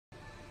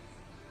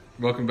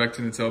welcome back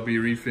to Natal Bee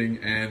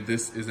Reefing, and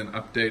this is an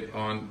update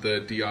on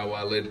the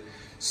DIY lid.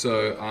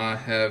 So I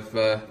have,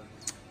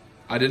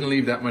 I didn't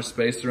leave that much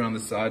space around the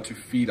side to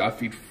feed. I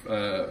feed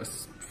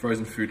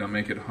frozen food I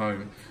make at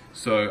home.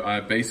 So I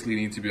basically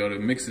need to be able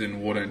to mix it in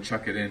water and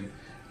chuck it in.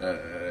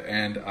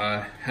 And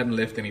I hadn't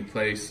left any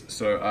place,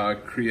 so I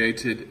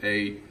created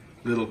a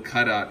little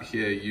cutout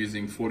here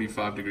using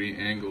 45-degree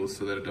angles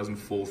so that it doesn't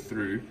fall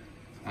through.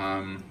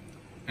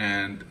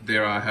 And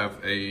there I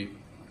have a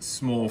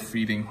small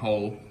feeding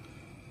hole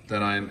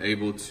that I am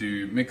able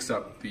to mix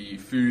up the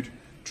food,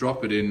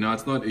 drop it in. Now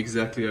it's not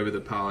exactly over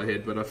the power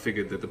head, but I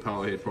figured that the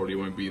power head probably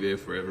won't be there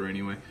forever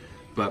anyway.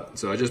 But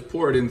so I just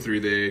pour it in through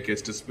there, it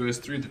gets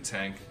dispersed through the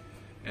tank,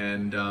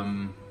 and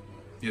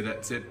yeah,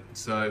 that's it.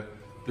 So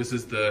this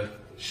is the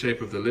shape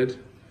of the lid. You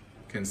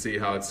can see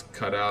how it's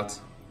cut out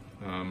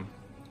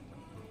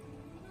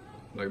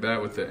like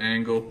that with the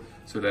angle,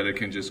 so that it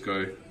can just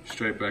go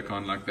straight back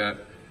on like that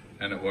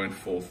and it won't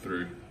fall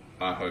through,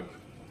 I hope.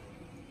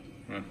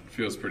 It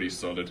feels pretty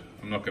solid.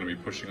 I'm not going to be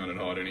pushing on it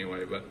hard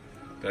anyway, but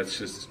that's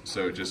just,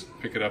 so just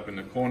pick it up in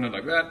the corner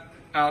like that,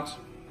 out,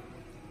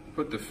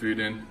 put the food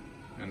in,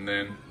 and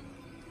then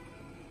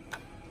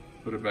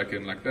put it back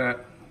in like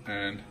that,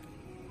 and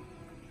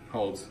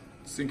holds.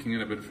 Sinking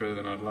in a bit further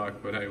than I'd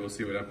like, but hey, we'll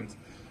see what happens.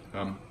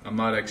 I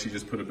might actually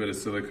just put a bit of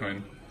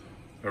silicone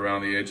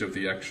around the edge of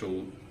the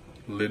actual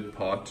lid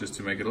part just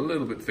to make it a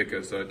little bit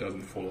thicker so it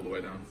doesn't fall all the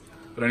way down.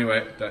 But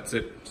anyway, that's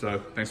it. So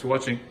thanks for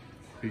watching.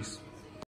 Peace.